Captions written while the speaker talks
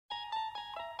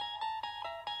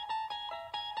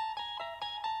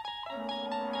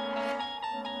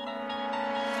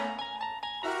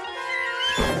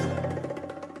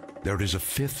There is a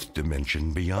fifth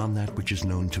dimension beyond that which is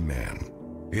known to man.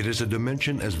 It is a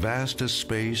dimension as vast as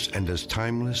space and as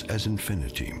timeless as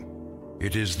infinity.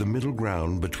 It is the middle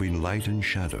ground between light and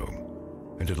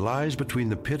shadow, and it lies between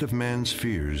the pit of man's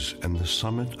fears and the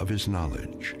summit of his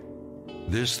knowledge.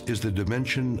 This is the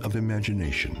dimension of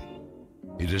imagination.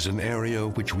 It is an area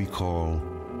which we call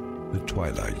the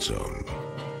Twilight Zone.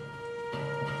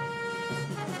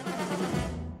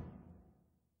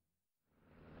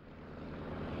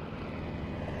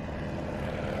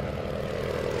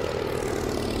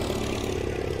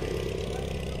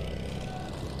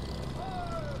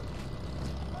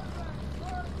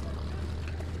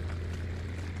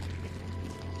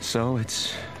 So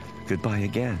it's goodbye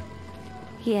again.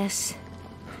 Yes.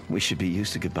 We should be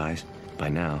used to goodbyes by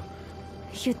now.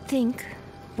 You'd think,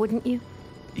 wouldn't you?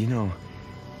 You know,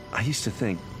 I used to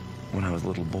think when I was a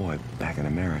little boy back in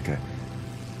America.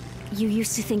 You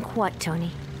used to think what,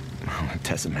 Tony? Oh, it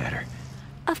doesn't matter.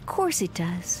 Of course it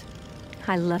does.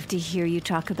 I love to hear you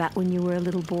talk about when you were a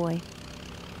little boy.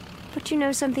 But you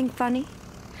know something funny?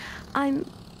 I'm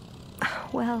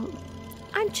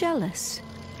jealous.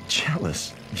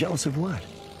 Jealous? Jealous of what?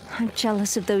 I'm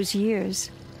jealous of those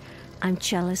years. I'm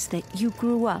jealous that you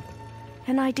grew up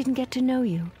and I didn't get to know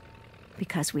you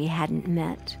because we hadn't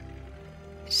met.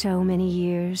 So many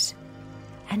years.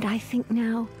 And I think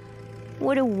now,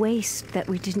 what a waste that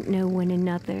we didn't know one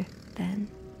another then.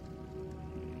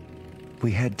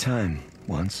 We had time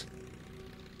once,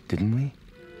 didn't we?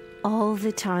 All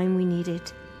the time we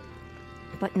needed.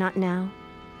 But not now.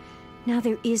 Now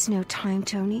there is no time,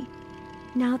 Tony.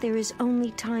 Now there is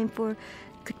only time for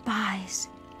goodbyes.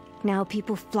 Now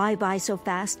people fly by so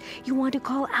fast, you want to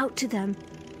call out to them.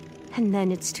 And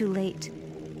then it's too late.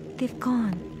 They've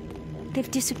gone. They've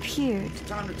disappeared. It's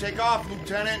time to take off,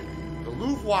 Lieutenant. The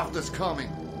Luftwaffe is coming.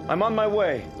 I'm on my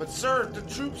way. But, sir, the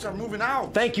troops are moving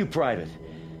out. Thank you, Private.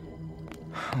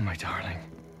 Oh, my darling.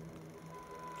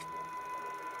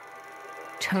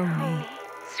 Tony,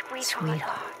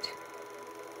 sweetheart.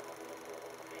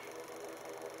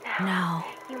 Now,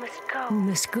 you must go. You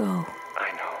must go.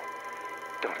 I know.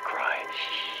 Don't cry.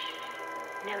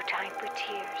 Shh. No time for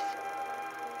tears.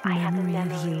 Memory I have a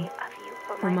memory of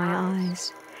you for my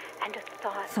eyes, and a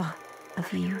thought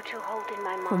of you to hold in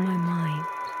my mind. for my mind,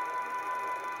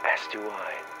 As do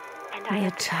I. And and I a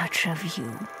have touch of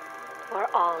you. for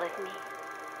all of me.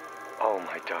 Oh,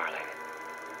 my darling.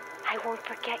 I won't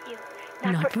forget you.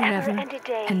 Not forever and a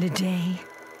day. and a day.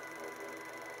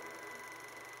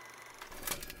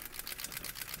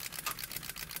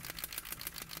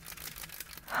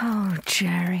 Oh,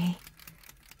 Jerry.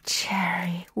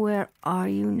 Jerry, where are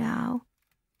you now?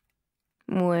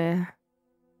 Where?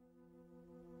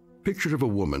 Picture of a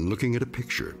woman looking at a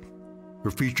picture.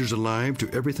 Her features alive to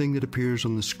everything that appears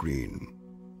on the screen.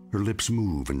 Her lips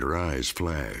move and her eyes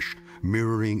flash,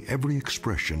 mirroring every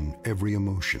expression, every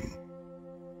emotion.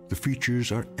 The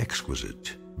features are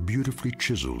exquisite, beautifully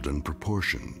chiseled and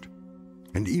proportioned.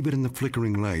 And even in the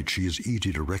flickering light, she is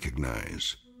easy to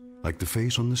recognize. Like the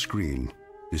face on the screen,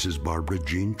 this is Barbara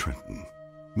Jean Trenton,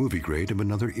 movie great of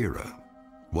another era.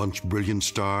 Once brilliant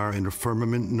star in a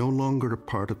firmament no longer a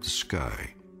part of the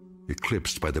sky,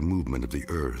 eclipsed by the movement of the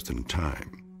earth and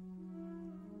time.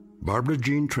 Barbara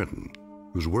Jean Trenton,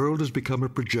 whose world has become a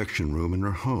projection room in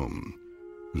her home,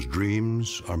 whose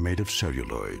dreams are made of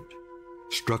celluloid,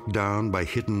 struck down by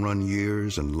hit-and-run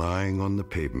years and lying on the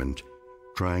pavement,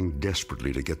 trying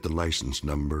desperately to get the license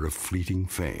number of fleeting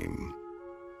fame,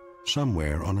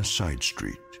 somewhere on a side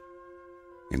street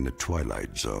in the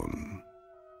Twilight Zone.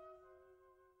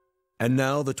 And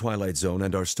now the Twilight Zone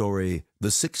and our story, The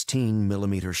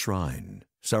 16mm Shrine,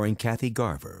 starring Kathy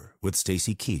Garver with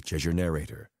Stacy Keach as your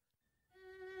narrator.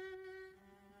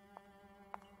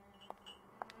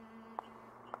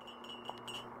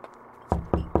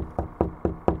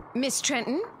 Miss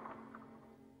Trenton?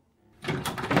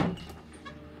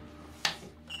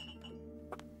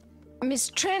 Miss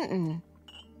Trenton?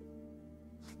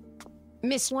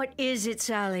 Miss... What is it,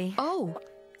 Sally? Oh,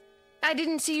 I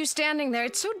didn't see you standing there.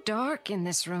 It's so dark in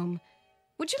this room.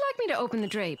 Would you like me to open the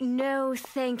drape? No,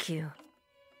 thank you.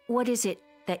 What is it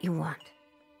that you want?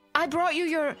 I brought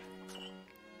you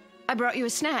a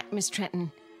snack, Miss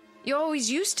Trenton. You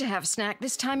always used to have snack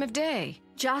this time of day.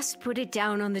 Just put it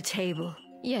down on the table.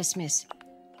 Yes, miss.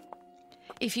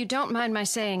 If you don't mind my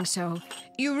saying so,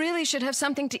 you really should have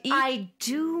something to eat. I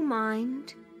do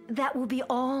mind. That will be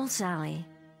all, Sally.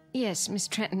 Yes, Miss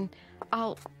Trenton.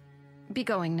 I'll be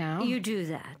going now. You do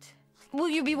that. Will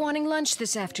you be wanting lunch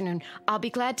this afternoon? I'll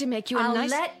be glad to make you a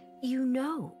nice... I'll let you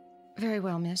know. Very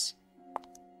well, miss.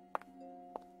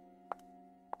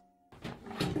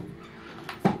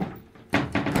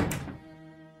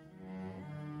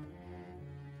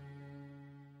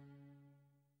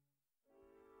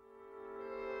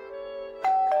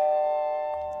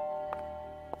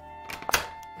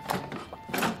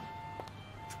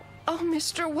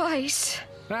 Mr. Weiss.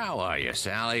 How are you,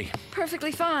 Sally?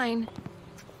 Perfectly fine.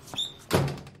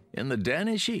 In the den,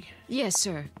 is she? Yes,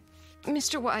 sir.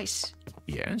 Mr. Weiss.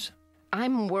 Yes?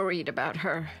 I'm worried about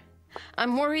her.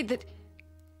 I'm worried that...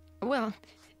 Well,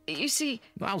 you see...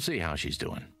 I'll see how she's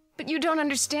doing. But you don't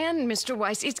understand, Mr.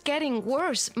 Weiss. It's getting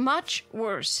worse. Much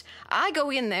worse. I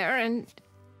go in there and...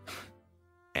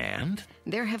 And?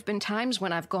 There have been times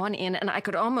when I've gone in and I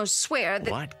could almost swear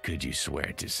that... What could you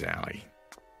swear to, Sally?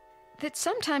 That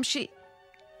sometimes she...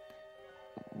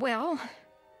 Well,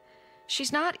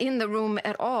 she's not in the room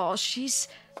at all. She's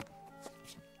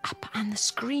up on the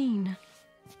screen.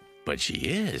 But she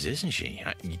is, isn't she?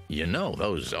 You know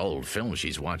those old films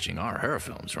she's watching are her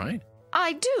films, right?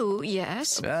 I do,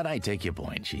 yes. But I take your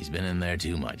point. She's been in there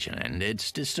too much, and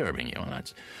it's disturbing you.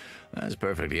 That's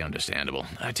perfectly understandable.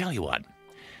 I tell you what.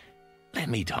 Let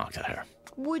me talk to her.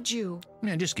 Would you?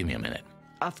 Yeah, just give me a minute.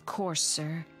 Of course,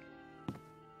 sir.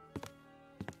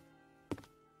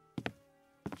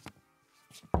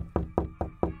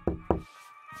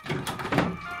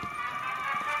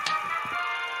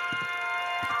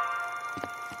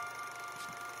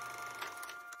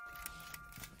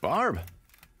 Barb?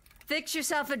 Fix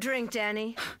yourself a drink,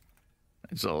 Danny.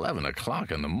 It's 11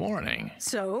 o'clock in the morning.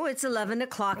 So, it's 11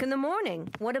 o'clock in the morning.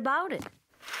 What about it?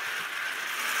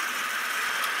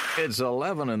 It's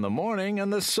 11 in the morning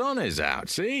and the sun is out,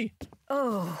 see?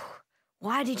 Oh,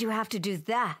 why did you have to do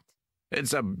that?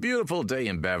 It's a beautiful day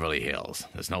in Beverly Hills.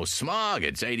 There's no smog,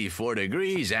 it's 84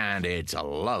 degrees, and it's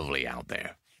lovely out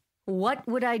there. What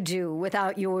would I do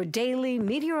without your daily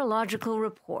meteorological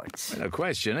reports? The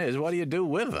question is, what do you do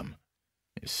with them?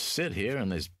 You sit here in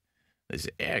this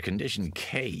air-conditioned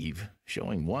cave,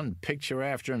 showing one picture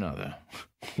after another.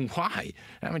 Why?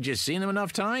 Haven't you seen them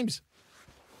enough times?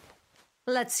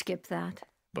 Let's skip that.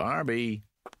 Barbie,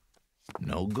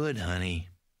 no good, honey.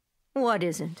 What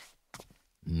isn't?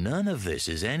 None of this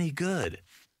is any good.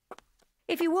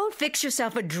 If you won't fix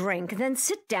yourself a drink, then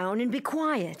sit down and be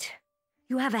quiet.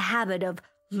 You have a habit of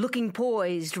looking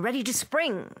poised, ready to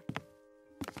spring.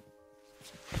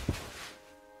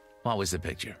 What was the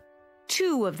picture?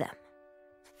 2 of them.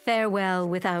 Farewell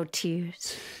without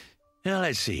tears. Now,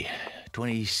 let's see.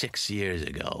 26 years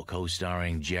ago,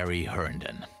 co-starring Jerry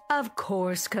Herndon. Of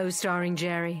course, co-starring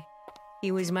Jerry.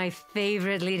 He was my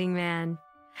favorite leading man.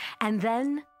 And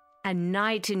then, A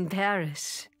Night in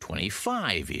Paris.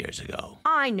 25 years ago.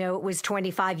 I know it was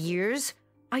 25 years.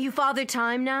 Are you Father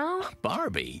Time now?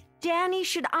 Barbie. Danny,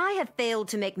 should I have failed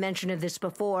to make mention of this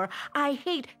before? I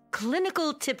hate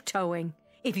clinical tiptoeing.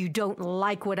 If you don't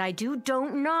like what I do,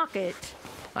 don't knock it.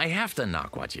 I have to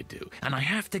knock what you do, and I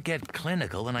have to get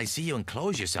clinical when I see you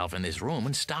enclose yourself in this room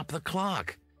and stop the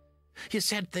clock. You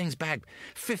said things back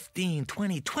 15,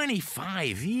 20,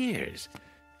 25 years.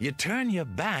 You turn your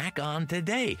back on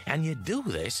today, and you do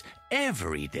this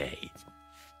every day.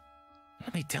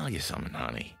 Let me tell you something,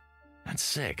 honey. That's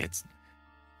sick.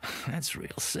 That's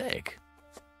real sick.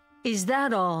 Is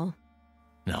that all?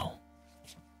 No,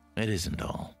 it isn't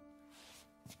all.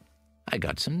 I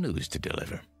got some news to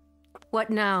deliver. What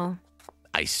now?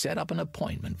 I set up an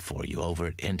appointment for you over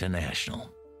at International.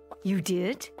 You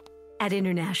did? At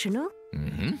International?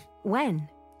 Mm-hmm. When?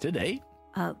 Today.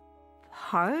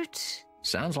 Part?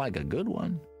 Sounds like a good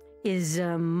one. Is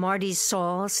Marty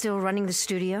Saul still running the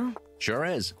studio? Sure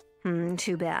is.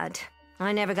 Too bad.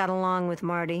 I never got along with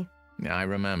Marty. Yeah, I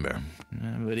remember.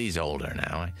 But he's older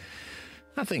now.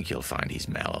 I think you'll find he's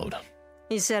mellowed.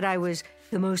 He said I was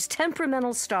the most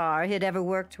temperamental star he'd ever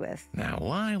worked with. Now,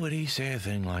 why would he say a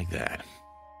thing like that?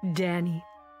 Danny,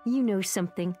 you know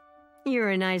something. You're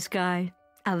a nice guy.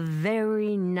 A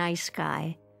very nice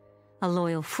guy. A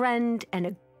loyal friend and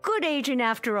a good agent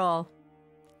after all.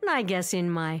 And I guess in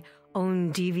my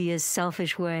own devious,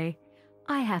 selfish way,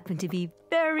 I happen to be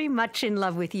very much in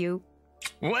love with you.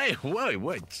 Wait.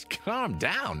 Calm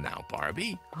down now,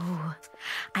 Barbie. Oh,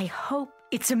 I hope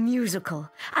it's a musical.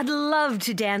 I'd love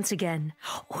to dance again.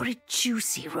 Or a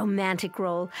juicy romantic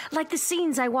role, like the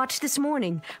scenes I watched this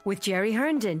morning with Jerry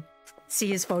Herndon. See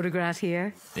his photograph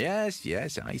here? Yes,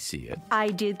 I see it. I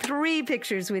did 3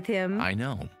 pictures with him. I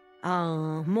know.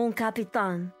 Oh, mon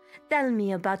capitaine, tell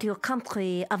me about your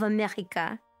country of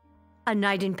America. A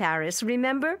Night in Paris,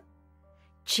 remember?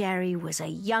 Jerry was a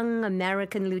young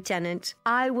American lieutenant.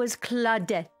 I was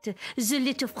Claudette, the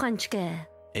little French girl.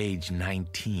 Age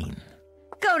 19.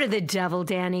 Go to the devil,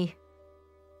 Danny.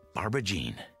 Barbara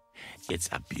Jean, it's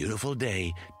a beautiful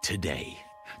day today.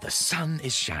 The sun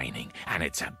is shining, and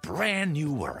it's a brand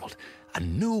new world. A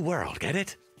new world, get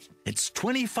it? It's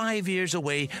 25 years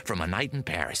away from A Night in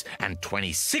Paris, and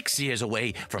 26 years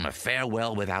away from A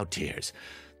Farewell Without Tears.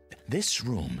 This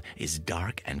room is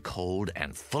dark and cold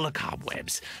and full of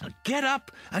cobwebs. Now get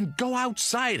up and go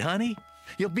outside, honey.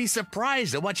 You'll be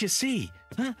surprised at what you see.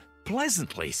 Huh?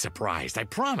 Pleasantly surprised, I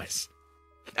promise.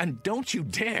 And don't you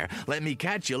dare let me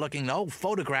catch you looking at old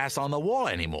photographs on the wall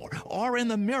anymore, or in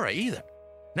the mirror either.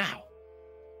 Now,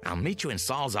 I'll meet you in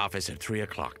Saul's office at 3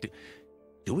 o'clock.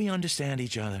 Do we understand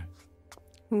each other?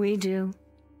 We do.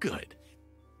 Good.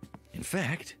 In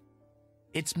fact,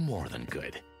 it's more than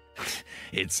good.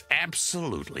 It's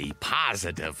absolutely,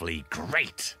 positively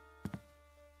great.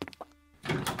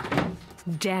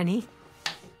 Danny,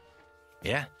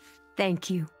 Yeah? thank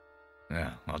you.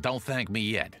 Yeah, well, don't thank me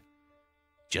yet.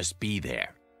 Just be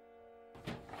there.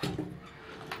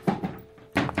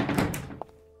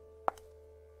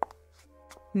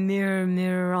 Mirror,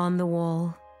 mirror on the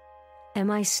wall, am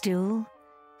I still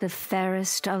the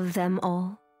fairest of them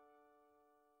all?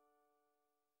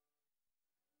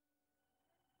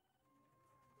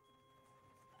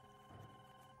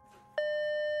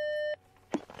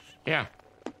 Yeah,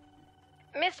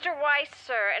 Mr. Weiss,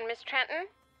 sir, and Miss Trenton?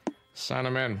 sign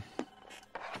him in.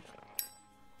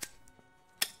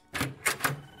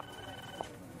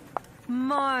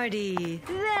 Marty,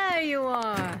 there you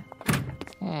are.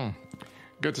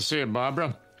 Good to see you,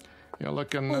 Barbara. You're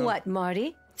looking... What,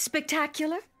 Marty?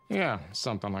 Spectacular? Yeah,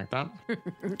 something like that.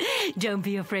 Don't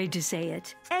be afraid to say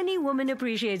it. Any woman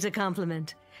appreciates a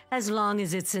compliment, as long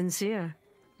as it's sincere.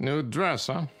 New dress,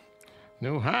 huh?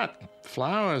 New hat.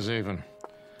 Flowers, even.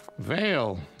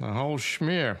 Veil. The whole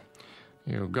schmear.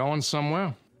 You going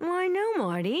somewhere? Why, no,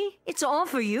 Marty. It's all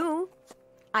for you.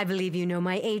 I believe you know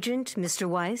my agent, Mr.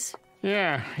 Weiss.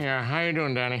 Yeah. How you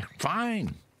doing, Danny?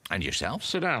 Fine. And yourself?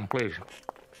 Sit down, please.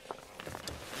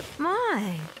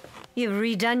 My, you've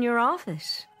redone your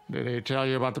office. Did he tell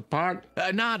you about the part?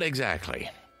 Not exactly.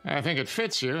 I think it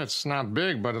fits you. It's not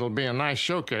big, but it'll be a nice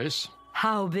showcase.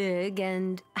 How big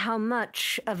and how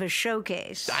much of a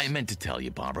showcase? I meant to tell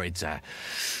you, Barbara, it's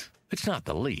not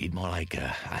the lead, more like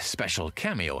a special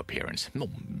cameo appearance. Oh,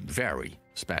 very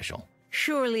special.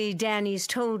 Surely Danny's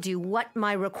told you what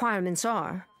my requirements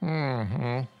are.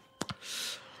 Mm-hmm.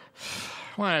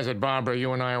 Why is it, Barbara,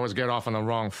 you and I always get off on the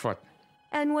wrong foot?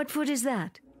 And what foot is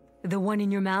that? The one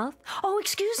in your mouth? Oh,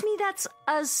 excuse me, that's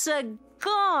a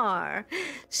cigar.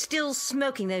 Still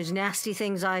smoking those nasty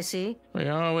things I see. We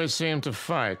always seem to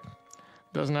fight.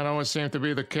 Doesn't that always seem to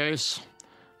be the case?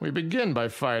 We begin by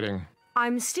fighting.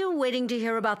 I'm still waiting to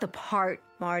hear about the part,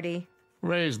 Marty.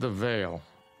 Raise the veil.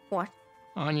 What?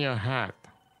 On your hat.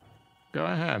 Go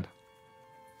ahead.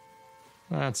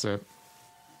 That's it.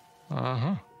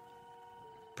 Uh-huh.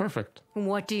 Perfect.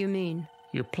 What do you mean?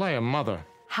 You play a mother.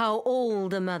 How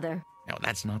old a mother? No,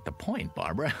 that's not the point,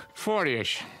 Barbara.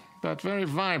 40-ish. But very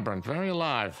vibrant, very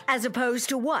alive. As opposed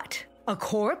to what? A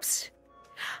corpse?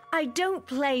 I don't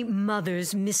play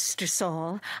mothers, Mr.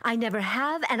 Saul. I never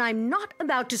have, and I'm not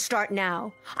about to start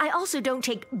now. I also don't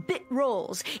take bit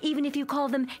roles, even if you call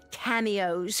them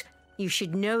cameos. You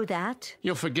should know that.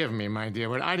 You'll forgive me, my dear,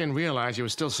 but I didn't realize you were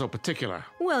still so particular.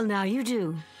 Well, now you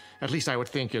do. At least I would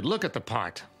think you'd look at the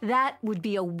part. That would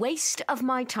be a waste of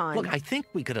my time. Look, I think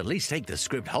we could at least take the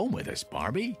script home with us,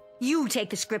 Barbie. You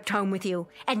take the script home with you,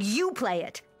 and you play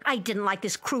it. I didn't like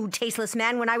this crude, tasteless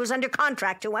man when I was under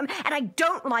contract to him, and I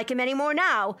don't like him anymore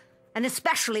now. And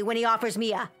especially when he offers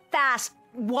me a fast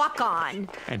walk-on.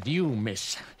 And you,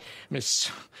 Miss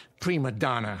Prima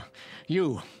Donna,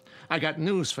 I got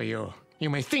news for you. You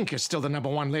may think you're still the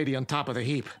 #1 lady on top of the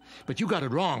heap, but you got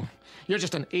it wrong. You're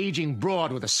just an aging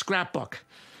broad with a scrapbook.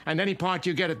 And any part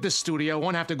you get at this studio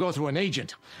won't have to go through an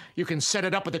agent. You can set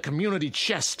it up with a community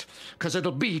chest, because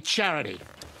it'll be charity.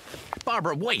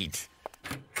 Barbara, wait.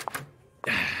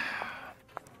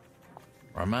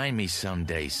 Remind me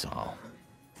someday, Saul.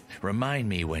 Remind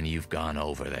me when you've gone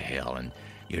over the hill and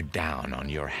you're down on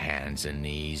your hands and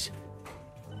knees.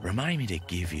 Remind me to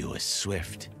give you a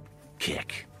swift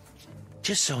kick,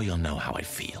 just so you'll know how it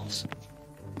feels.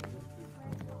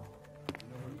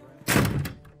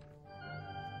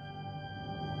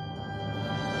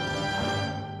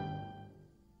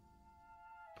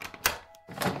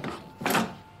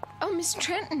 Oh, Miss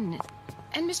Trenton.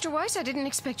 And Mr. Weiss, I didn't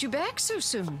expect you back so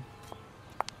soon.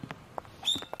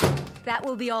 That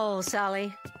will be all,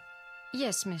 Sally.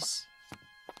 Yes, miss.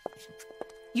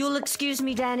 You'll excuse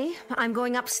me, Danny. I'm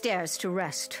going upstairs to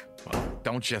rest. Well,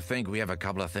 don't you think we have a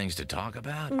couple of things to talk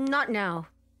about? Not now.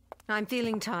 I'm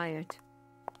feeling tired.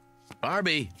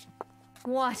 Barbie!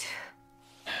 What?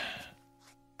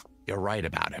 You're right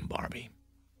about him, Barbie.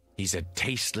 He's a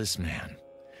tasteless man.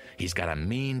 He's got a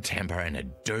mean temper and a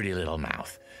dirty little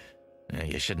mouth.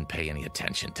 You shouldn't pay any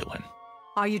attention to him.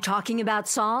 Are you talking about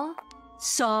Saul?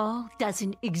 Saul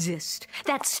doesn't exist.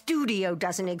 That studio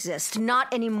doesn't exist.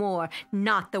 Not anymore.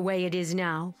 Not the way it is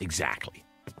now. Exactly.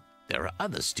 There are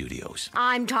other studios.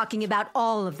 I'm talking about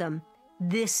all of them.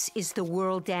 This is the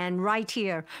world, Dan, right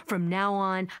here. From now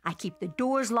on, I keep the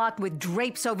doors locked with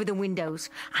drapes over the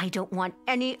windows. I don't want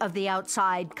any of the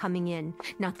outside coming in.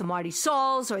 Not the Marty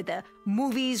Sauls or the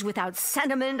movies without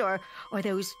sentiment or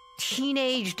those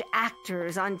teenaged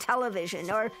actors on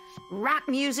television or rap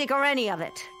music or any of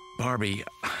it. Barbie,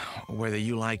 whether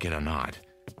you like it or not,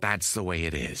 that's the way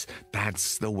it is.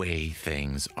 That's the way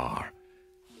things are.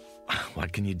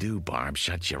 What can you do, Barb?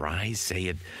 Shut your eyes? Say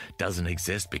it doesn't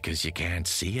exist because you can't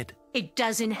see it? It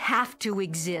doesn't have to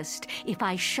exist. If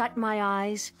I shut my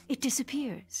eyes, it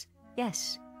disappears.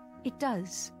 Yes, it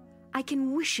does. I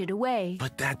can wish it away.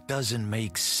 But that doesn't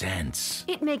make sense.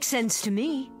 It makes sense to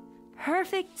me.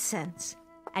 Perfect sense.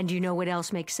 And you know what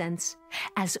else makes sense?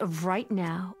 As of right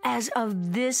now, as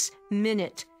of this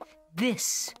minute,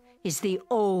 this is the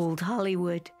old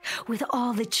Hollywood, with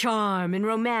all the charm and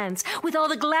romance, with all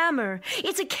the glamour.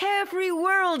 It's a carefree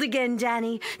world again,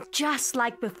 Danny, just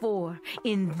like before,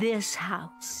 in this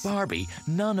house. Barbie,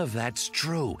 none of that's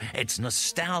true. It's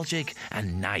nostalgic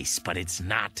and nice, but it's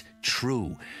not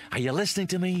true. Are you listening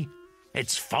to me?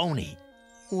 It's phony.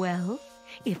 Well,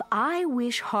 if I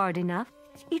wish hard enough,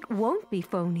 it won't be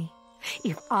phony.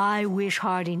 If I wish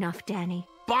hard enough, Danny.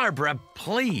 Barbara,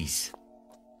 please.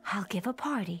 I'll give a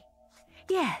party.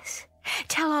 Yes.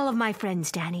 Tell all of my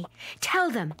friends, Danny. Tell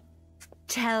them.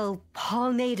 Tell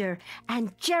Paul Nader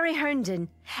and Jerry Herndon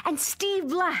and Steve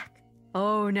Black.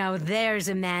 Oh, now there's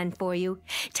a man for you.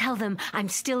 Tell them I'm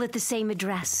still at the same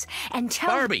address. And tell...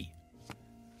 Barbie!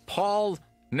 Paul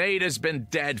Nader's been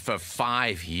dead for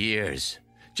 5 years.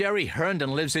 Jerry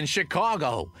Herndon lives in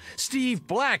Chicago. Steve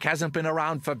Black hasn't been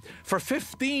around for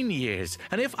 15 years.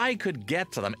 And if I could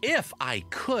get to them, if I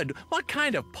could, what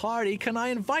kind of party can I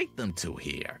invite them to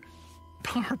here?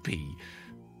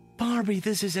 Barbie,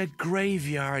 this is a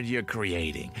graveyard you're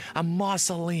creating, a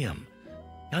mausoleum.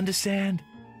 Understand?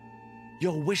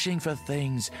 You're wishing for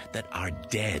things that are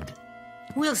dead.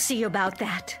 We'll see about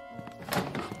that.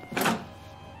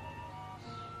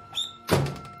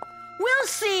 We'll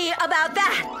see about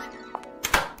that.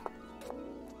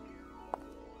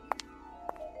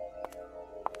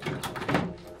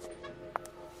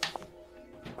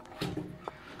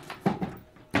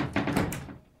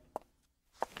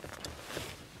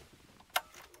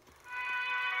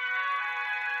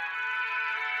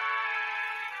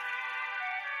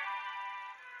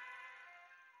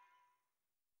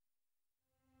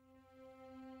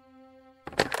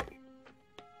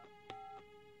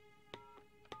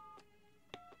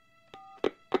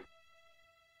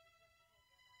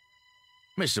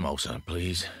 Mr. Mosa,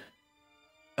 please.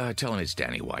 Tell him it's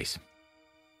Danny Weiss.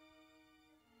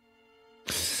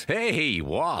 Hey,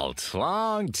 Walt.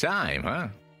 Long time, huh?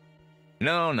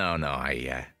 No.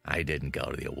 I didn't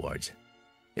go to the awards.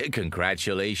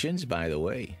 Congratulations, by the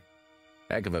way.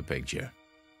 Heck of a picture.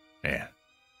 Yeah.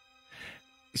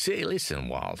 Say, listen,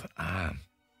 Walt. I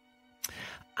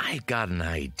got an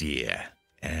idea,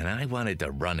 and I wanted to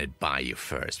run it by you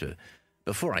first,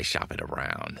 before I shop it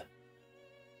around.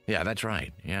 Yeah, that's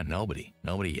right. Yeah, nobody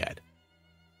yet.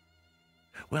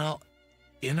 Well,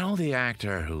 you know the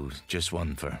actor who just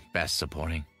won for Best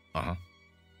Supporting? Uh-huh.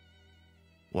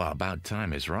 Well, About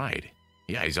Time is right.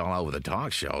 Yeah, he's all over the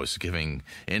talk shows, giving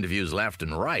interviews left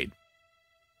and right.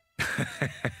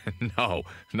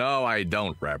 No, I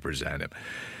don't represent him.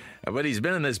 But he's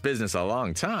been in this business a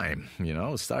long time,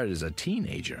 started as a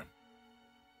teenager.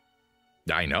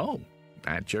 I know,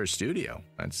 at your studio.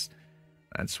 That's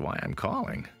why I'm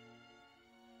calling.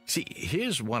 See,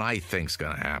 here's what I think's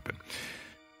gonna happen.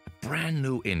 A brand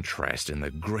new interest in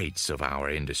the greats of our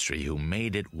industry who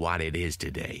made it what it is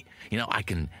today. I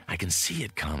can see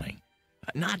it coming.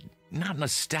 Not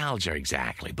nostalgia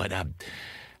exactly, but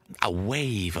a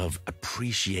wave of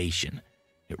appreciation,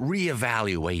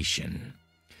 reevaluation.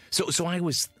 So I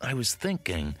was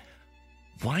thinking,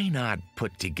 why not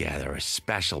put together a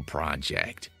special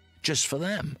project just for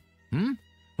them?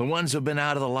 The ones who've been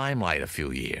out of the limelight a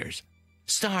few years.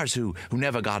 Stars who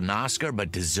never got an Oscar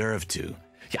but deserve to.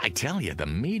 Yeah, I tell you, the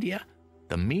media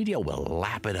will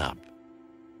lap it up.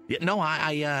 Yeah, no,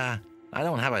 I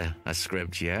don't have a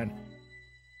script yet.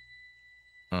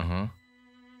 Uh-huh.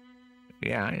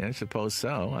 Yeah, I suppose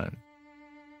so.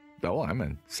 I'm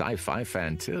a sci-fi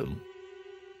fan too.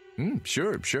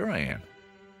 Sure I am.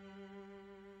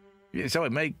 Yeah, so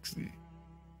it makes...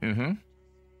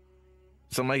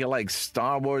 So make it like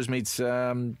Star Wars meets,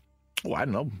 I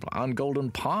don't know, On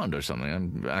Golden Pond or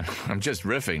something. I'm just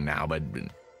riffing now, but...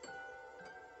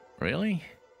 Really?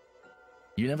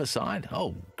 You never saw it?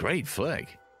 Oh, great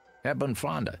flick. Hep and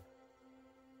Fonda.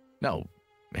 No,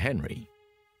 Henry.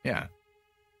 Yeah.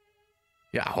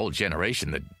 Yeah, a whole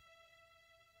generation that...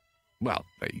 Well,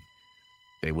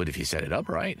 they would if you set it up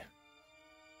right.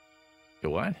 The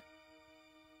what?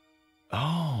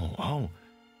 Oh,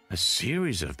 a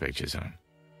series of pictures, huh?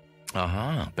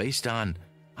 Uh-huh, based on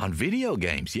video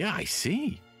games. Yeah, I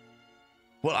see.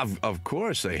 Well, of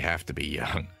course they have to be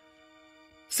young.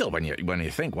 Still, when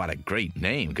you think what a great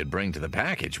name could bring to the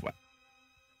package, well,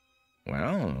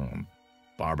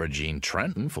 Barbara Jean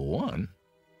Trenton, for one.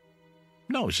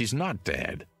 No, she's not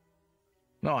dead.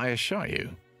 No, I assure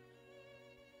you.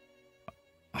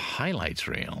 A highlights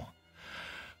reel.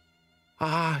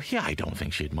 Yeah, I don't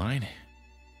think she'd mind.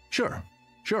 Sure,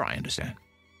 I understand.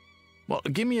 Well,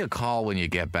 give me a call when you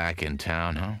get back in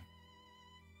town, huh?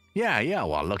 Yeah,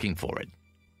 well, looking for it.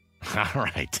 All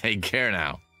right, take care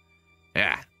now.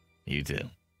 Yeah, you too.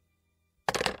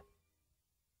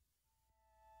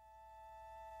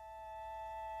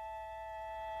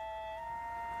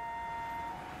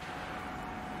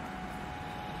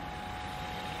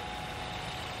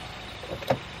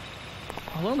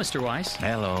 Hello, Mr. Weiss.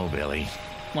 Hello, Billy.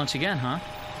 Once again, huh?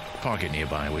 Park it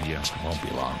nearby, would you? Won't be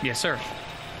long. Yes, sir.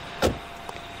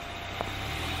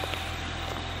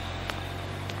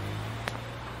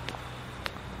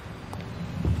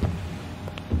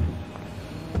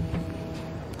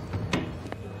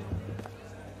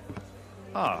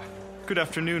 Good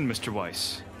afternoon, Mr.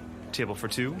 Weiss. Table for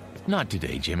two? Not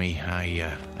today, Jimmy.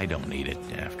 I don't need it,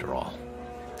 after all.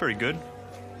 Very good.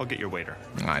 I'll get your waiter.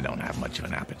 I don't have much of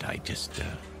an appetite, just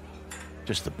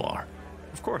the bar.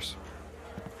 Of course.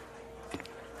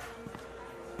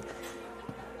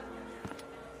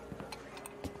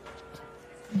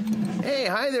 Hey,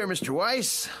 hi there, Mr.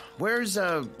 Weiss. Where's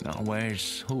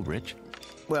who, Rich?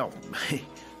 Well,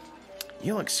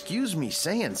 you'll excuse me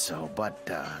saying so, but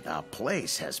the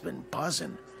place has been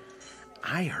buzzing.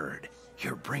 I heard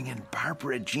you're bringing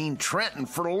Barbara Jean Trenton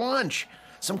for lunch.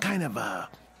 Some kind of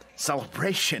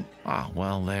celebration. Oh,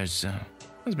 well, there's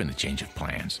been a change of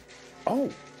plans.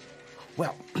 Oh,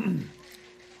 well,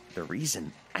 the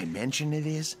reason I mention it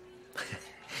is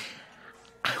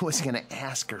I was going to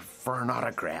ask her for an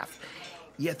autograph.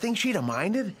 You think she'd have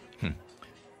minded?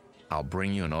 I'll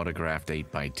bring you an autographed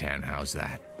 8x10. How's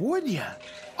that? Would ya?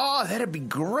 Oh, that'd be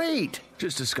great.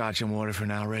 Just a scotch and water for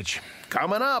now, Rich.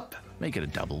 Coming up. Make it a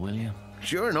double, will you?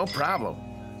 Sure, no problem.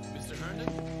 Mr. Herndon,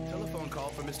 telephone call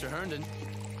for Mr. Herndon.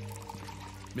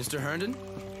 Mr. Herndon?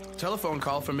 Telephone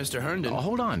call from Mr. Herndon. Oh,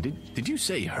 hold on. Did you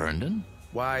say Herndon?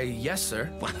 Why, yes,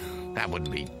 sir. Well, that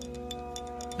wouldn't be...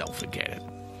 No, forget it.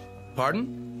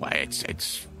 Pardon? Why,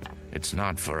 it's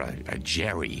not for a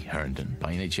Jerry Herndon,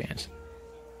 by any chance.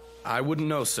 I wouldn't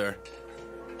know, sir.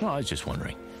 No, I was just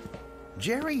wondering.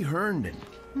 Jerry Herndon.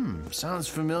 Sounds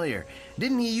familiar.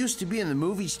 Didn't he used to be in the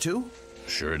movies, too?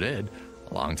 Sure did.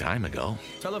 A long time ago.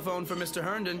 Telephone for Mr.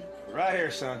 Herndon. Right here,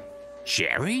 son.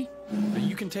 Jerry?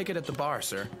 You can take it at the bar,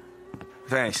 sir.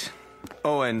 Thanks.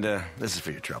 Oh, and this is for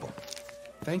your trouble.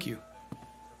 Thank you.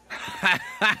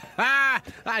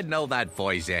 I'd know that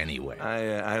voice anyway.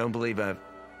 I don't believe I've...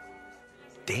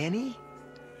 Danny?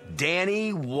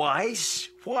 Danny Weiss?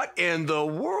 What in the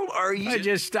world are you... I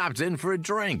just stopped in for a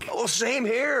drink. Oh, same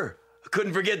here. I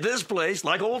couldn't forget this place,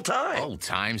 like old times. Old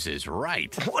times is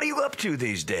right. What are you up to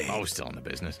these days? Oh, still in the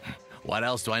business. What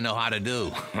else do I know how to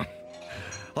do?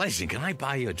 Listen, can I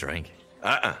buy you a drink?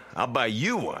 I'll buy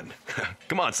you one.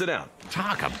 Come on, sit down.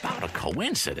 Talk about a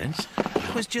coincidence.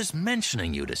 I was just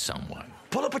mentioning you to someone.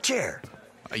 Pull up a chair.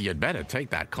 You'd better take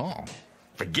that call.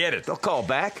 Forget it. They'll call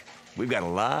back. We've got a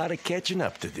lot of catching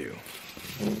up to do.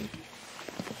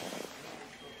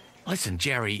 Listen,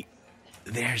 Jerry,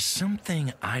 there's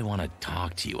something I want to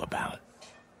talk to you about.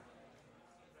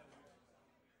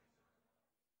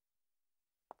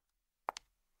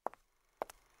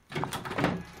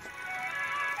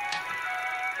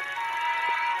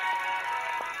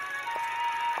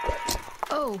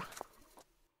 Oh,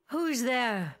 Who's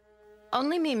there?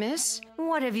 only me, miss.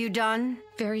 What have you done?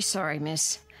 Very sorry,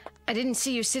 miss. I didn't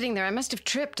see you sitting there. I must have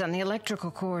tripped on the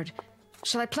electrical cord.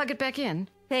 Shall I plug it back in?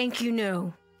 Thank you,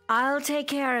 no. I'll take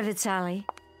care of it, Sally.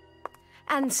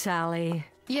 And Sally.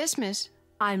 Yes, miss.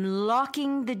 I'm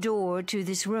locking the door to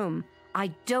this room. I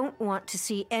don't want to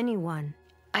see anyone.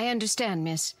 I understand,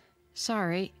 miss.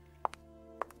 Sorry.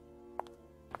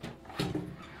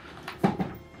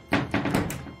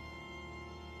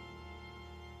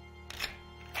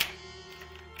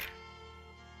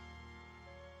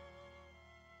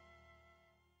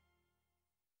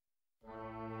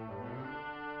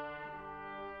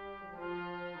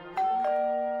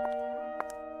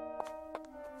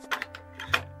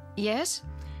 Yes?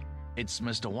 It's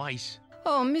Mr. Weiss.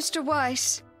 Oh, Mr.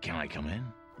 Weiss. Can I come in?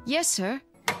 Yes, sir.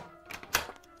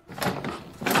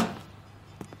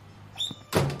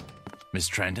 Miss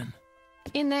Trenton?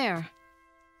 In there.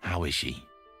 How is she?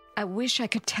 I wish I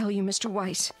could tell you, Mr.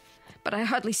 Weiss, but I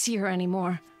hardly see her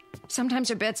anymore. Sometimes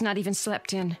her bed's not even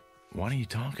slept in. What are you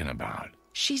talking about?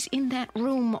 She's in that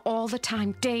room all the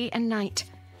time, day and night.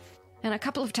 And a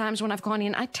couple of times when I've gone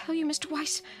in, I tell you, Mr.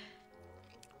 Weiss,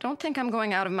 don't think I'm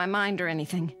going out of my mind or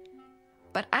anything,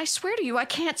 but I swear to you, I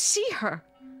can't see her.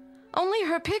 Only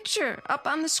her picture up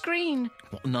on the screen.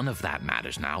 Well, none of that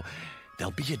matters now.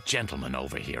 There'll be a gentleman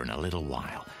over here in a little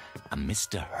while. A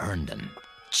Mr. Herndon.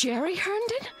 Jerry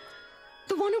Herndon?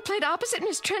 The one who played opposite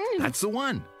Miss Trenton? That's the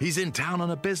one. He's in town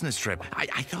on a business trip.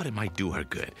 I thought it might do her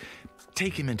good.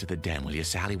 Take him into the den, will you,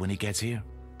 Sally, when he gets here?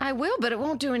 I will, but it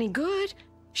won't do any good.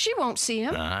 She won't see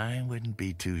him. I wouldn't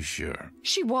be too sure.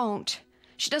 She won't.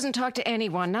 She doesn't talk to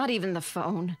anyone, not even the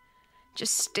phone.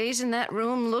 Just stays in that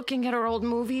room looking at her old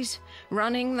movies,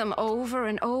 running them over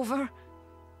and over.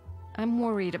 I'm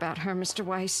worried about her, Mr.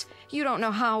 Weiss. You don't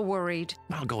know how worried.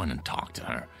 I'll go in and talk to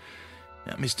her.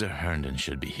 Mr. Herndon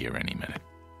should be here any minute.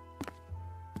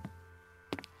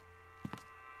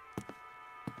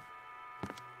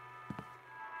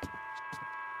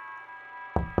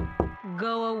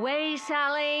 Go away,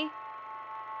 Sally.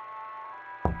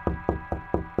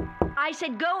 I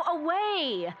said go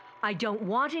away. I don't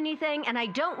want anything, and I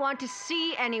don't want to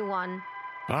see anyone.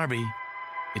 Barbie,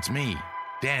 it's me,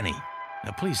 Danny.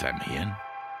 Now, please let me in.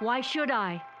 Why should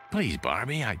I? Please,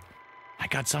 Barbie, I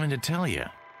got something to tell you.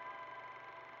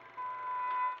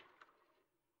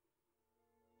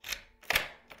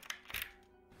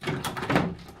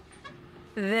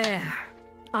 There.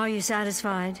 Are you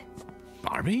satisfied?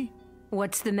 Barbie?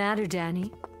 What's the matter,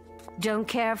 Danny? Don't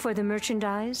care for the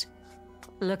merchandise?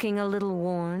 Looking a little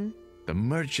worn? The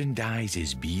merchandise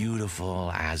is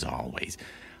beautiful as always,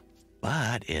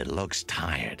 but it looks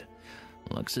tired.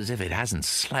 Looks as if it hasn't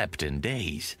slept in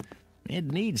days.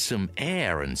 It needs some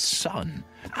air and sun.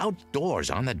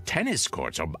 Outdoors on the tennis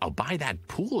courts or by that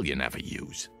pool you never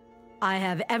use. I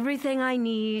have everything I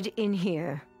need in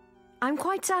here. I'm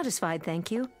quite satisfied,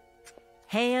 thank you.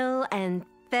 Hail and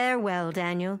farewell,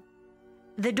 Daniel.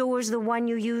 The door's the one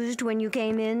you used when you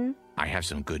came in? I have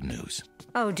some good news.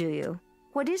 Oh, do you?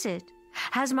 What is it?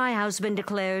 Has my house been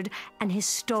declared an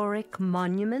historic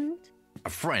monument? A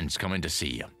friend's coming to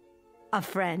see you. A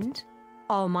friend?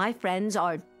 All my friends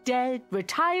are dead,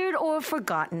 retired, or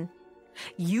forgotten.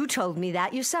 You told me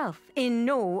that yourself, in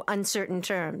no uncertain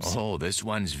terms. Oh, this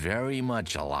one's very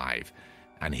much alive,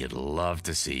 and he'd love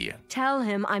to see you. Tell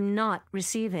him I'm not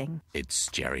receiving. It's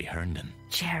Jerry Herndon.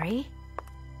 Jerry?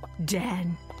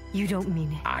 Dan, you don't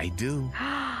mean it. I do.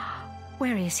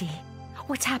 Where is he?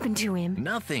 What's happened to him?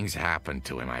 Nothing's happened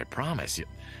to him, I promise you.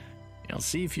 You'll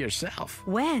see for yourself.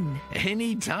 When?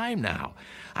 Any time now.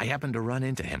 I happened to run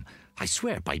into him. I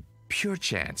swear, by pure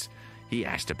chance. He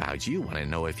asked about you, wanted to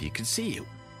know if he could see you.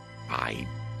 I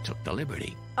took the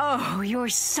liberty. Oh, you're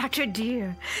such a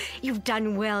dear. You've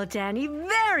done well, Danny.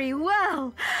 Very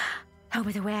well. Oh,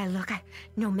 by the way I look,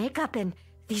 no makeup and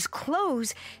these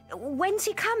clothes. When's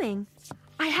he coming?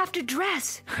 I have to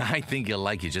dress. I think he'll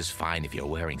like you just fine if you're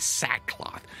wearing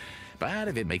sackcloth. But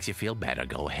if it makes you feel better,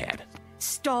 go ahead.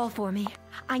 Stall for me.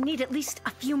 I need at least a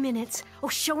few minutes. Oh,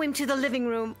 show him to the living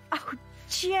room. Oh,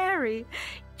 Jerry.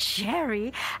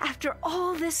 Jerry, after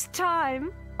all this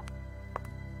time.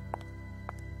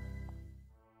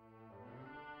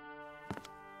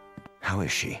 How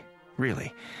is she?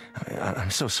 Really? I'm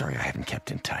so sorry I haven't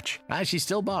kept in touch. She's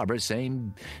still Barbara,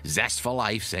 same zest for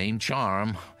life, same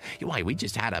charm. Why, we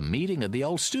just had a meeting at the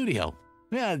old studio.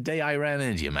 Yeah, the day I ran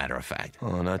into you, matter of fact.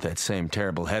 Oh, not that same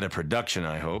terrible head of production,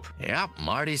 I hope. Yep,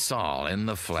 Marty Saul in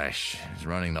the flesh. He's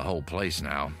running the whole place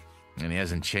now. And he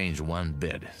hasn't changed one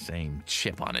bit. Same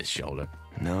chip on his shoulder.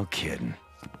 No kidding.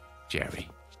 Jerry,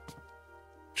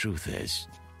 truth is,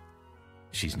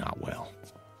 she's not well.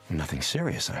 Nothing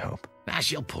serious, I hope.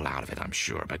 She'll pull out of it, I'm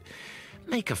sure, but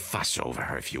make a fuss over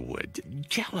her if you would.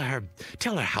 Tell her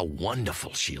how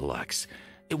wonderful she looks.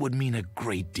 It would mean a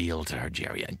great deal to her,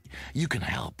 Jerry. And you can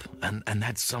help, and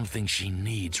that's something she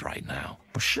needs right now.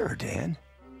 Well, sure, Dan.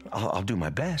 I'll do my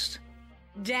best.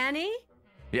 Danny?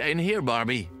 Yeah, in here,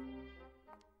 Barbie.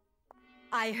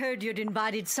 I heard you'd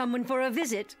invited someone for a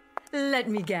visit. Let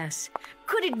me guess.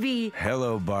 Could it be...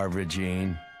 Hello, Barbara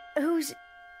Jean. Who's...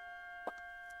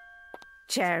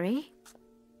 Jerry?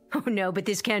 Oh, no, but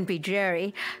this can't be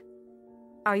Jerry.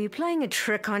 Are you playing a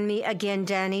trick on me again,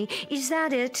 Danny? Is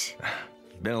that it?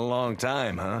 Been a long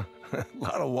time, huh? A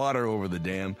lot of water over the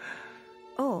dam.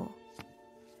 Oh.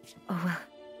 Oh, well.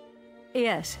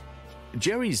 Yes.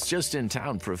 Jerry's just in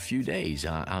town for a few days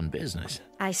on business.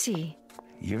 I see.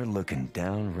 You're looking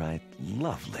downright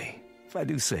lovely, if I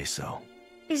do say so.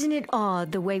 Isn't it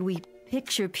odd the way we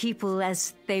picture people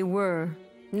as they were,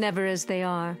 never as they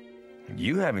are?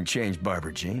 You haven't changed,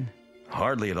 Barbara Jean.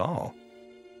 Hardly at all.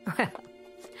 Well,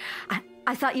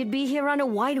 I thought you'd be here on a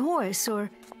white horse or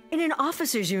in an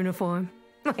officer's uniform.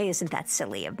 Why, isn't that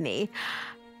silly of me?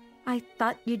 I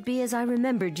thought you'd be as I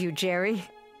remembered you, Jerry.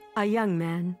 A young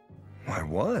man. I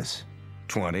was.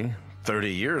 20,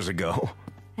 30 years ago.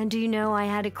 And do you know I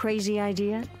had a crazy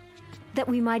idea? That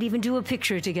we might even do a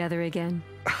picture together again.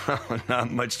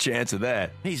 Not much chance of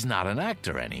that. He's not an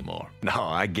actor anymore. No,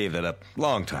 I gave that up a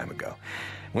long time ago.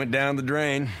 Went down the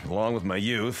drain, along with my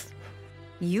youth.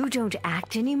 You don't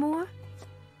act anymore?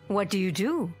 What do you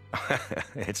do?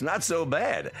 It's not so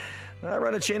bad. I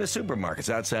run a chain of supermarkets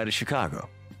outside of Chicago.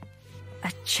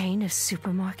 A chain of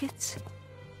supermarkets?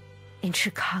 In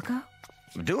Chicago?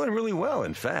 I'm doing really well,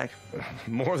 in fact.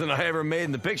 More than I ever made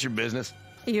in the picture business.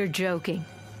 You're joking.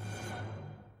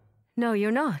 No,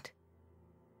 you're not.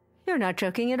 You're not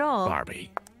joking at all.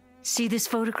 Barbie. See this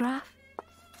photograph?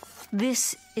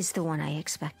 This is the one I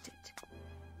expected.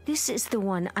 This is the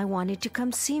one I wanted to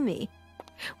come see me.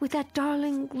 With that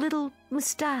darling little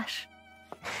mustache.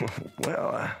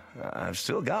 Well, I've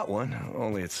still got one.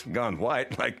 Only it's gone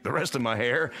white, like the rest of my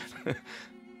hair.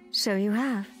 So you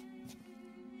have.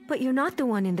 But you're not the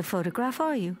one in the photograph,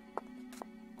 are you?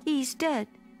 He's dead.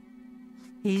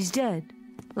 He's dead,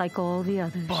 like all the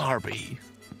others. Barbie,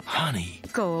 honey.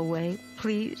 Go away,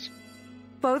 please.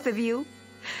 Both of you.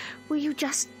 Will you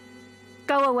just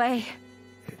go away?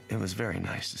 It was very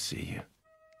nice to see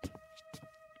you.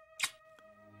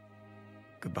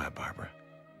 Goodbye, Barbara.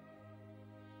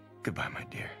 Goodbye, my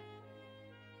dear.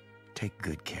 Take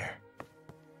good care.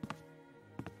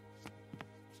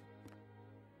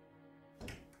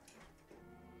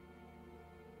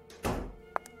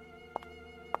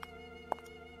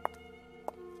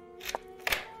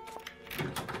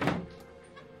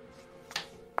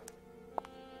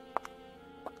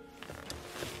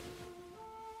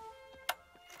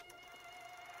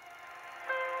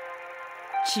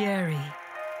 Jerry.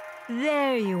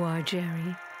 There you are,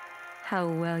 Jerry. How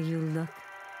well you look.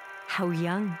 How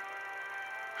young.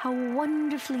 How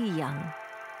wonderfully young.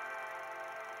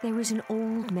 There was an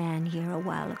old man here a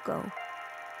while ago.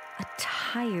 A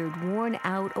tired,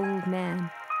 worn-out old man.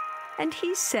 And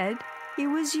he said he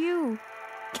was you.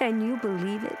 Can you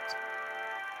believe it?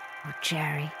 Oh,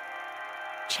 Jerry.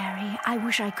 Jerry, I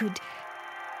wish I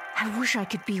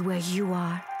could be where you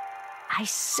are. I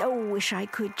so wish I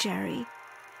could, Jerry.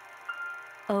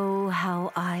 Oh,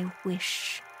 how I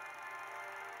wish.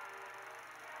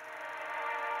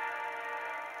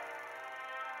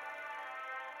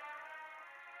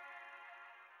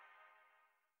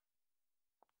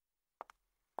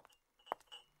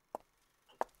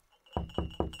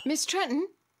 Miss Trenton?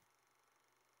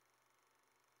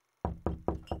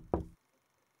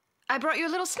 I brought you a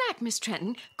little snack, Miss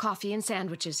Trenton. Coffee and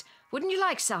sandwiches. Wouldn't you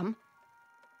like some?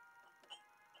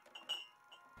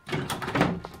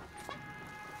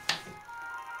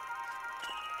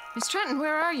 Miss Trenton,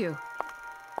 where are you?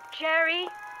 Jerry?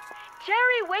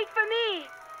 Jerry, wait for me!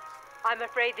 I'm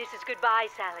afraid this is goodbye,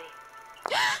 Sally.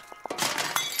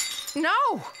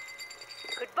 No!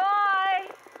 Goodbye!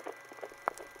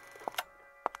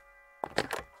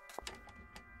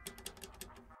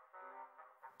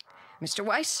 Mr.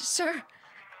 Weiss, sir,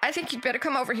 I think you'd better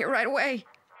come over here right away.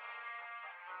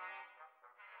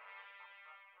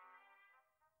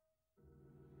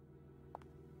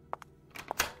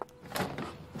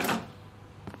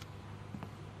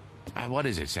 What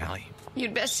is it, Sally?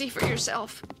 You'd best see for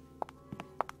yourself.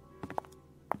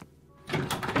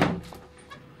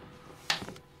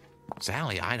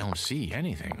 Sally, I don't see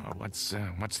anything. What's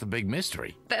the big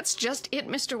mystery? That's just it,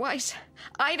 Mr. Weiss.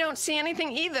 I don't see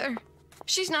anything either.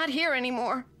 She's not here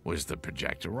anymore. Was the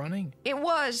projector running? It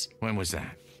was. When was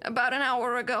that? About an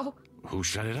hour ago. Who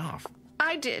shut it off?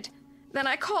 I did. Then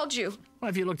I called you. Well,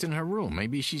 if you looked in her room,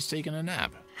 maybe she's taking a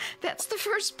nap. That's the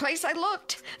first place I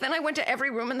looked. Then I went to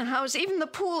every room in the house, even the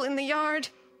pool in the yard.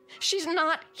 She's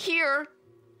not here.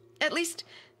 At least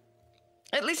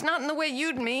not in the way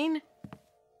you'd mean.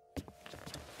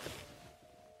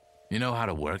 You know how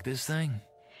to work this thing?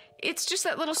 It's just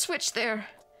that little switch there.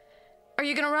 Are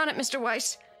you going to run it, Mr.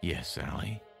 Weiss? Yes,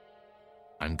 Sally.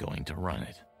 I'm going to run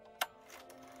it.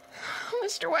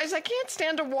 Mr. Weiss, I can't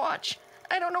stand to watch.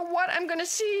 I don't know what I'm going to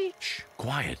see. Shh,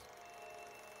 quiet.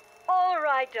 All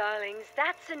right, darlings,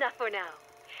 that's enough for now.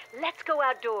 Let's go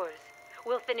outdoors.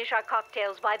 We'll finish our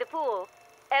cocktails by the pool.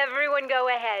 Everyone go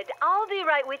ahead. I'll be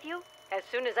right with you as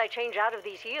soon as I change out of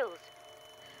these heels.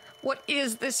 What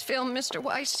is this film, Mr.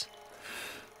 Weiss?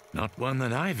 Not one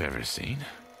that I've ever seen.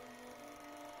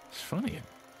 It's funny,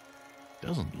 it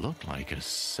doesn't look like a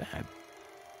set.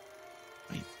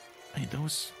 Wait,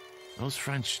 those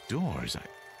French doors,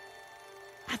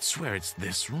 I'd swear it's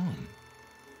this room.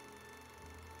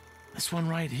 This one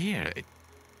right here.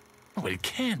 It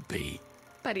can't be.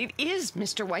 But it is,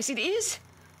 Mr. Weiss, it is.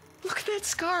 Look at that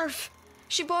scarf.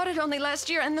 She bought it only last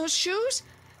year, and those shoes?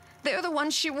 They're the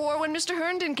ones she wore when Mr.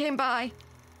 Herndon came by.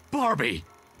 Barbie!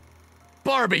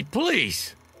 Barbie,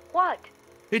 please! What?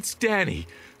 It's Danny.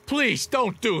 Please,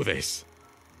 don't do this.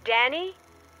 Danny?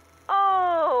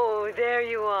 Oh, there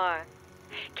you are.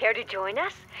 Care to join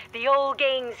us? The old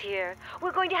gang's here.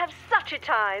 We're going to have such a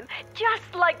time,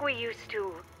 just like we used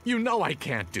to. You know I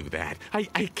can't do that. I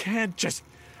can't just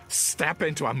step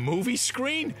into a movie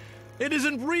screen. It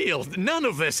isn't real. None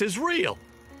of this is real.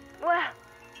 Well,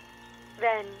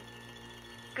 then,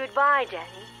 goodbye, Danny.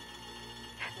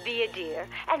 Be a dear,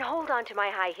 and hold on to my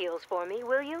high heels for me,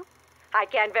 will you? I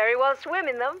can't very well swim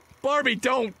in them. Barbie,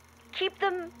 don't! Keep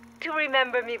them to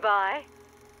remember me by.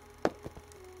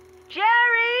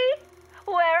 Jerry!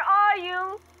 Where are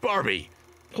you? Barbie,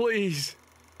 please.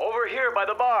 Over here by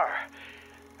the bar.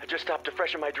 I just stopped to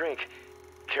freshen my drink.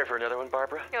 Care for another one,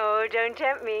 Barbara? Oh, don't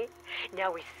tempt me.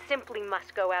 Now we simply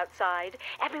must go outside.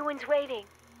 Everyone's waiting.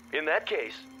 In that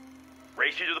case,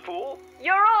 race you to the pool?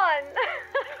 You're on!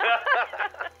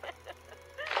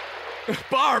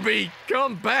 Barbie,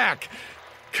 come back!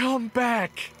 Come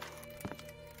back!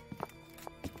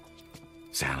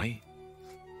 Sally,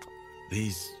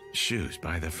 these shoes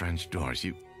by the French doors,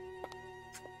 you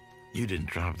didn't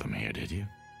drop them here, did you?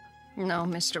 No,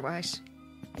 Mr. Weiss.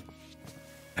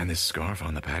 And this scarf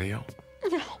on the patio?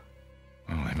 No.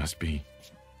 Oh, they must be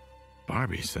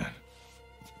Barbie's then.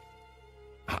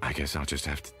 I guess I'll just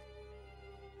have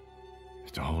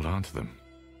to hold on to them.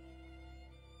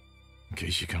 In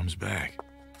case she comes back.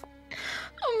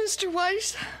 Oh, Mr.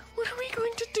 Weiss, what are we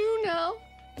going to do now?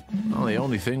 Well, the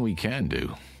only thing we can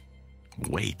do.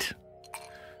 Wait.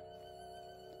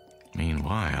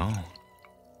 Meanwhile,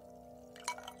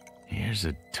 here's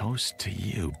a toast to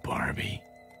you, Barbie.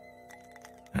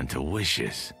 And to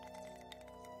wishes.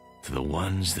 To the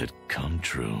ones that come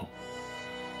true.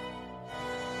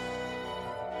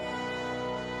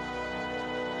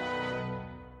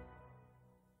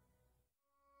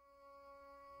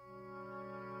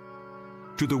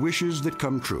 To the wishes that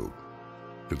come true.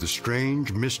 To the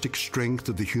strange, mystic strength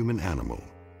of the human animal,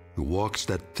 who walks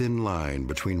that thin line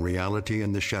between reality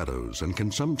and the shadows and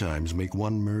can sometimes make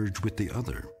one merge with the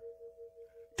other.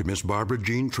 To Miss Barbara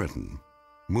Jean Trenton,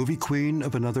 movie queen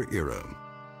of another era,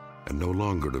 and no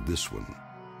longer of this one.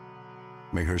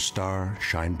 May her star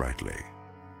shine brightly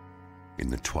in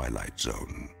the Twilight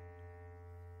Zone.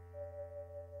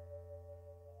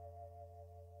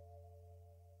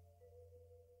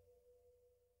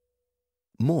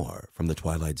 More from the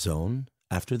Twilight Zone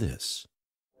after this.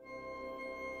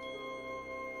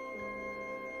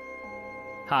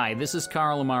 Hi, this is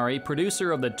Carl Amari,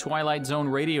 producer of the Twilight Zone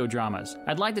radio dramas.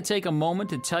 I'd like to take a moment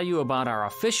to tell you about our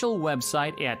official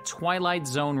website at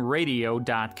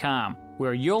twilightzoneradio.com,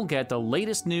 where you'll get the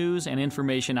latest news and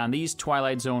information on these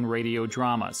Twilight Zone radio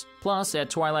dramas. Plus, at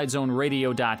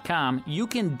twilightzoneradio.com, you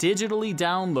can digitally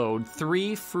download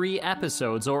 3 free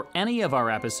episodes or any of our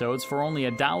episodes for only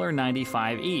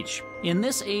 $1.95 each. In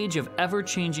this age of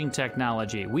ever-changing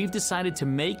technology, we've decided to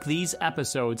make these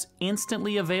episodes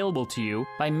instantly available to you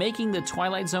by making the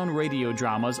Twilight Zone radio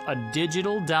dramas a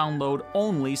digital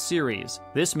download-only series.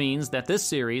 This means that this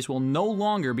series will no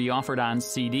longer be offered on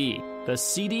CD. The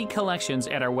CD collections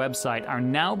at our website are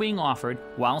now being offered,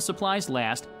 while supplies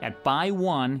last, at buy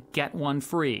one, get one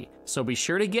free. So be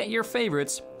sure to get your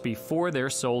favorites before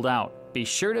they're sold out. Be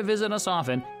sure to visit us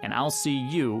often, and I'll see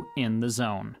you in the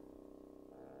zone.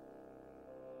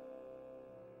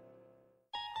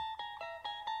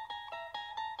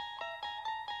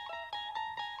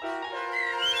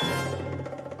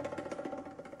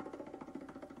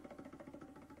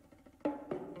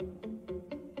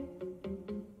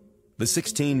 The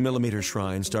 16mm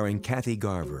Shrine, starring Kathy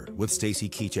Garver, with Stacy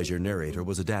Keach as your narrator,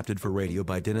 was adapted for radio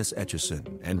by Dennis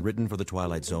Etchison and written for The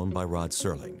Twilight Zone by Rod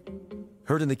Serling.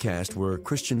 Heard in the cast were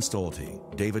Christian Stolte,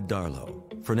 David Darlow,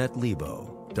 Fernette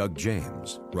Lebo, Doug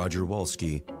James, Roger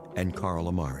Wolski, and Carl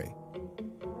Amari.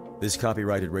 This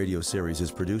copyrighted radio series is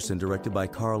produced and directed by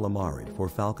Carl Amari for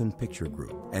Falcon Picture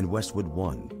Group and Westwood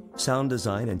One. Sound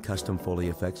design and custom Foley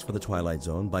effects for The Twilight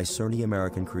Zone by Cerny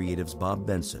American creatives Bob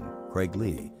Benson, Craig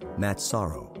Lee, Matt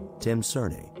Sorrow, Tim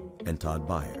Cerny, and Todd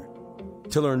Beyer.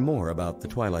 To learn more about the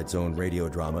Twilight Zone radio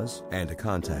dramas and to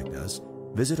contact us,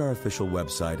 visit our official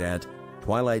website at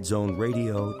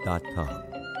TwilightZoneRadio.com.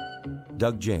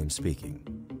 Doug James speaking.